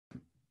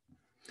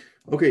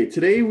Okay,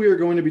 today we are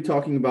going to be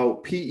talking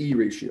about PE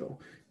ratio.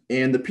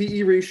 And the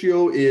PE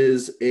ratio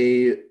is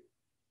a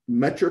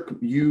metric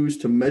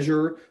used to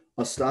measure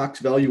a stock's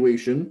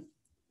valuation.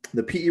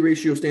 The PE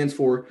ratio stands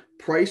for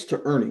price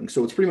to earnings.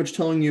 So it's pretty much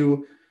telling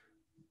you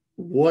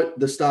what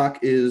the stock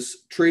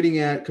is trading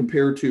at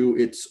compared to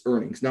its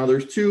earnings. Now,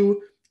 there's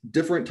two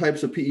different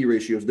types of PE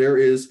ratios. There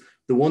is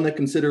the one that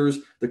considers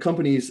the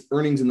company's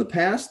earnings in the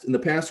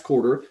past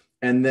quarter,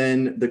 and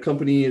then the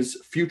company's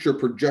future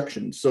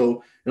projections.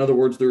 So in other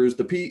words, there's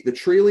the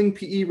trailing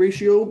PE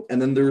ratio,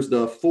 and then there's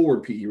the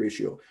forward PE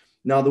ratio.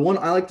 Now, the one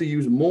I like to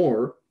use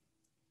more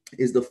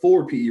is the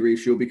forward PE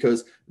ratio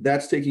because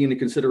that's taking into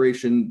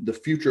consideration the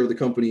future of the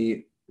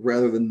company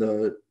rather than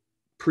the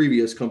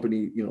previous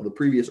company, the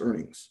previous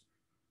earnings.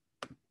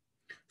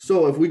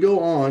 So if we go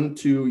on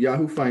to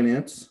Yahoo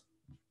Finance,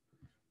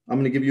 I'm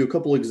going to give you a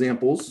couple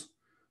examples.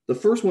 The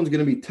first one's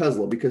going to be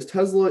Tesla, because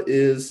Tesla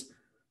is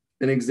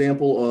an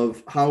example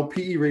of how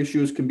PE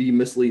ratios can be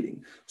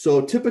misleading.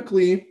 So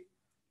typically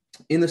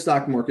in the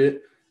stock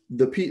market,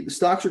 the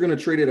stocks are going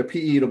to trade at a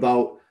PE at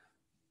about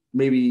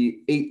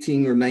maybe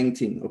 18 or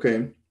 19,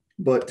 okay?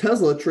 But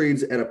Tesla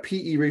trades at a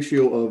PE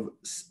ratio of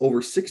over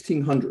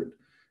 1,600.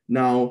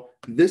 Now,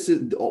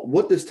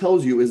 what this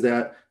tells you is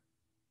that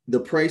the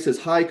price is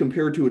high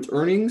compared to its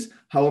earnings.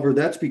 However,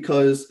 that's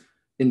because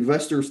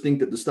investors think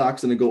that the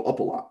stock's going to go up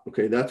a lot,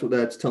 okay? That's what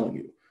that's telling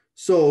you.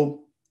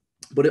 So,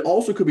 but it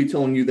also could be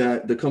telling you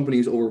that the company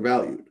is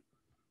overvalued,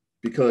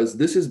 because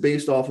this is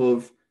based off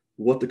of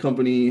what the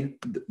company,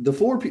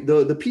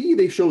 the PE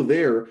they show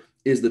there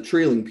is the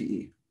trailing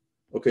PE,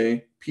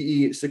 okay?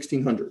 PE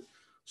 1,600.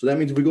 So that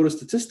means if we go to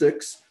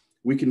statistics,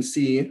 we can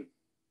see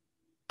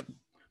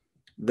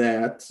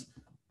that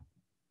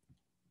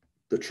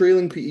the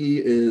trailing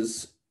PE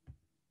is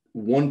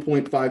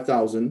 1.5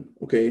 thousand,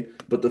 okay?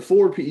 But the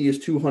forward PE is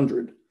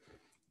 200.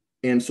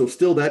 And so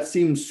still that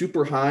seems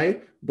super high,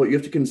 but you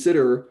have to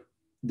consider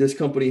this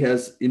company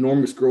has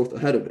enormous growth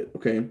ahead of it,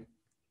 okay?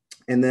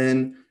 And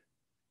then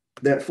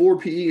that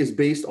forward PE is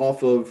based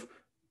off of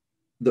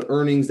the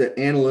earnings that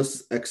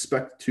analysts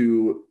expect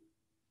the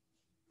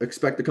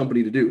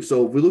company to do.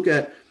 So if we look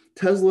at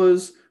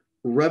Tesla's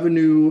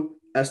revenue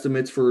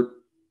estimates for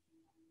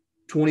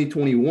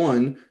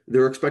 2021,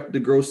 they're expected to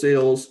grow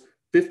sales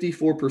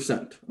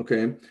 54%,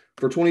 okay?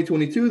 For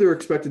 2022, they're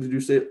expected to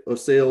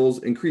do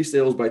increase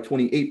sales by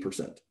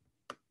 28%.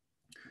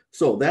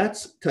 So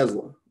that's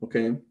Tesla,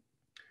 okay?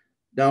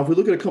 Now, if we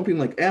look at a company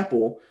like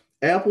Apple,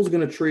 Apple's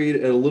going to trade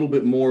at a little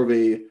bit more of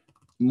a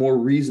more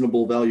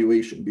reasonable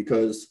valuation,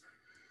 because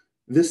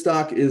this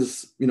stock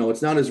is,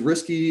 it's not as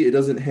risky. It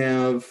doesn't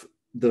have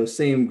the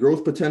same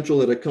growth potential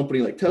that a company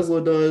like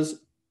Tesla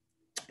does.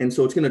 And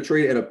so it's going to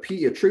trade at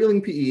a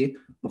trailing PE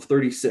of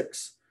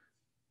 36,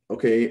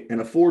 okay,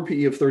 and a forward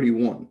PE of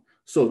 31.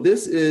 So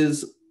this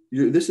is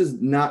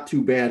not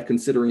too bad,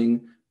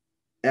 considering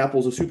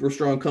Apple's a super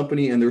strong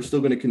company and they're still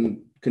going to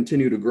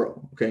continue to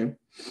grow, okay?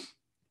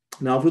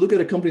 Now, if we look at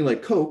a company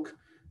like Coke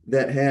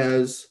that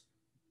has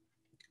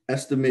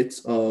estimates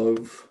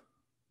of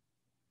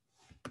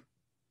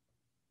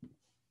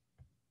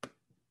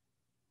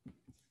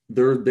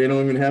they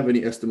don't even have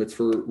any estimates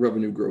for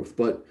revenue growth,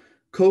 but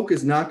Coke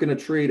is not going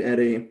to trade at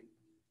a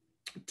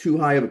too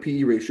high of a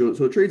PE ratio.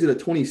 So it trades at a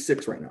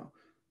 26 right now,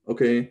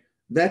 okay?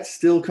 That's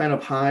still kind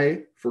of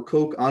high for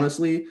Coke,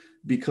 honestly,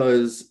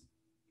 because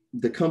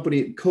the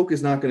company, Coke,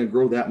 is not going to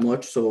grow that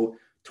much. So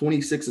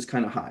 26 is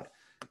kind of high.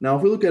 Now,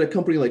 if we look at a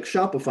company like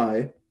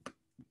Shopify,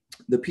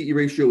 the PE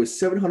ratio is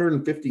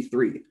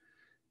 753.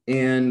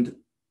 And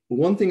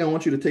one thing I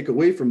want you to take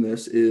away from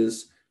this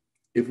is,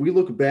 if we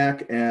look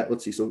back at,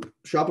 let's see, so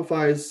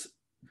Shopify's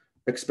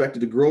expected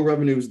to grow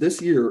revenues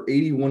this year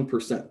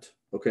 81%,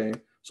 okay?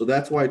 So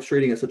that's why it's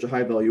trading at such a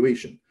high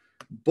valuation.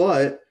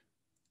 But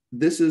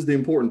this is the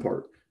important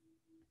part.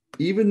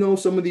 Even though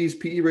some of these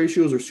PE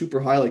ratios are super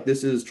high, like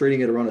this is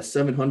trading at around a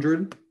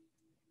 700,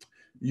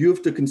 you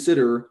have to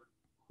consider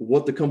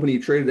what the company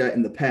traded at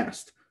in the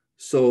past.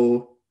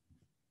 So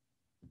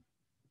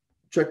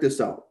check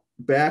this out.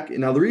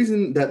 Now, the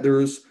reason that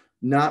there's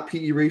not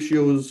PE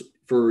ratios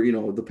for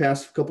the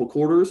past couple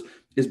quarters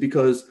is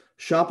because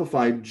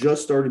Shopify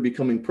just started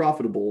becoming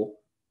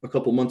profitable a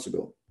couple months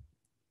ago.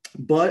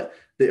 But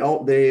they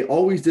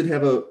always did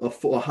have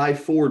a high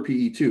forward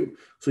PE too.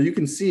 So you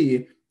can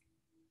see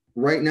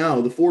right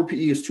now the forward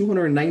PE is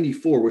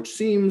 294, which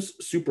seems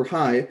super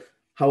high.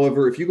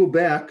 However, if you go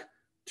back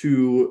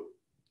to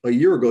a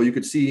year ago, you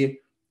could see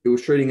it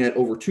was trading at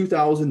over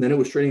 2,000. Then it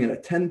was trading at a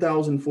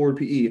 10,000 forward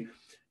PE.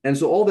 And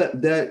so all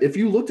that if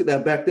you looked at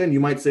that back then, you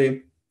might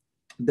say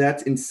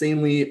that's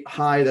insanely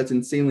high, that's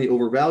insanely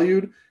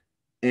overvalued,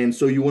 and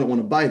so you wouldn't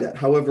want to buy that.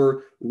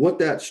 However, what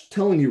that's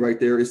telling you right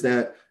there is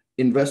that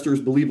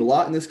investors believe a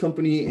lot in this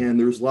company and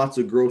there's lots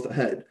of growth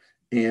ahead.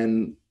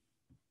 And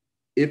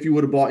if you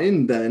would have bought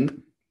in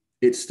then,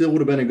 it still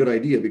would have been a good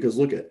idea, because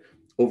look at,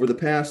 over the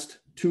past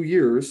 2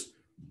 years,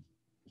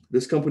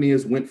 this company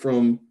has went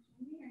from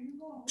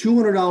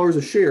 $200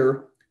 a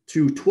share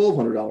to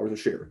 $1,200 a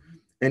share.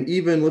 And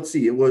even, let's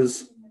see, it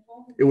was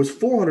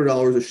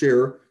 $400 a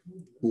share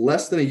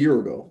less than a year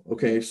ago.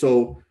 Okay.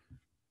 So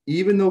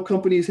even though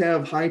companies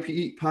have high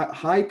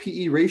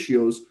PE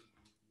ratios,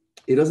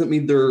 it doesn't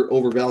mean they're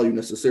overvalued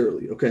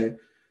necessarily. Okay.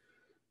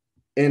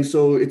 And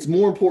so it's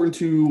more important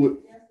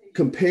to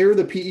compare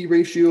the PE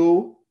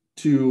ratio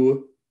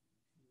to,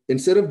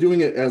 instead of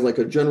doing it as like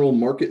a general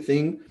market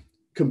thing,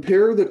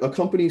 compare a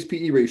company's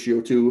PE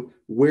ratio to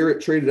where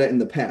it traded at in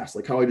the past,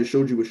 like how I just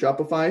showed you with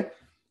Shopify.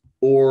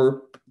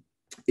 Or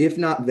if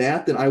not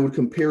that, then I would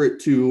compare it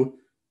to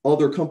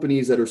other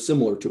companies that are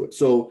similar to it.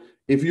 So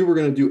if you were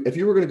going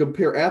to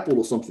compare Apple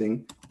to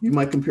something, you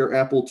might compare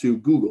Apple to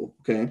Google.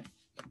 Okay.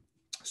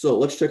 So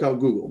let's check out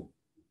Google.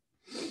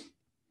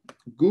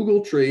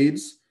 Google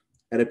trades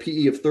at a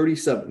PE of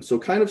 37. So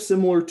kind of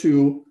similar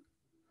to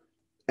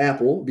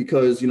Apple,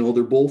 because,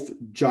 they're both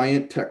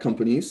giant tech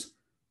companies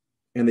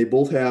and they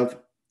both have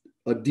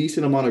a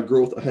decent amount of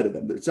growth ahead of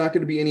them. It's not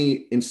going to be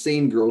any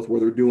insane growth where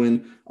they're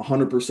doing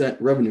 100%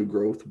 revenue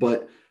growth,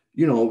 but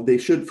they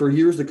should, for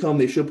years to come,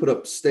 they should put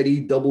up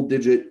steady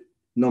double-digit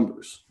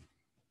numbers.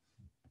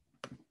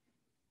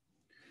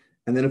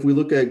 And then if we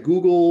look at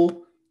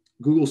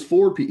Google's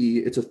forward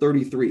PE, it's a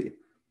 33.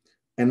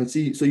 And let's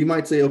see, so you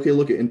might say, okay,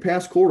 look, in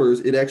past quarters,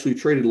 it actually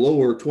traded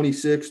lower,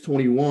 26,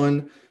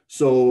 21.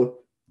 So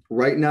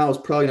right now is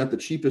probably not the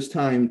cheapest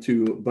time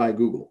to buy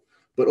Google.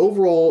 But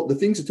overall, the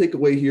things to take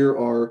away here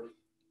are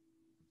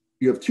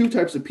you have two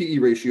types of PE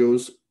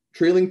ratios,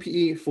 trailing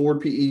PE,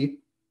 forward PE.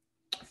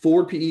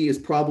 Forward PE is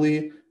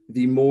probably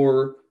the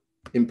more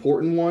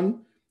important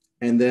one.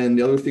 And then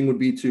the other thing would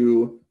be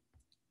to,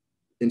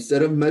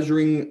 instead of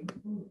measuring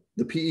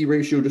the PE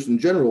ratio just in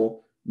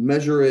general,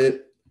 measure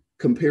it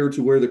compared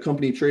to where the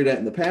company traded at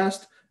in the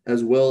past,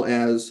 as well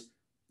as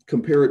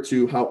compare it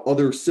to how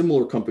other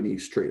similar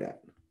companies trade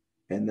at.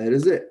 And that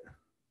is it.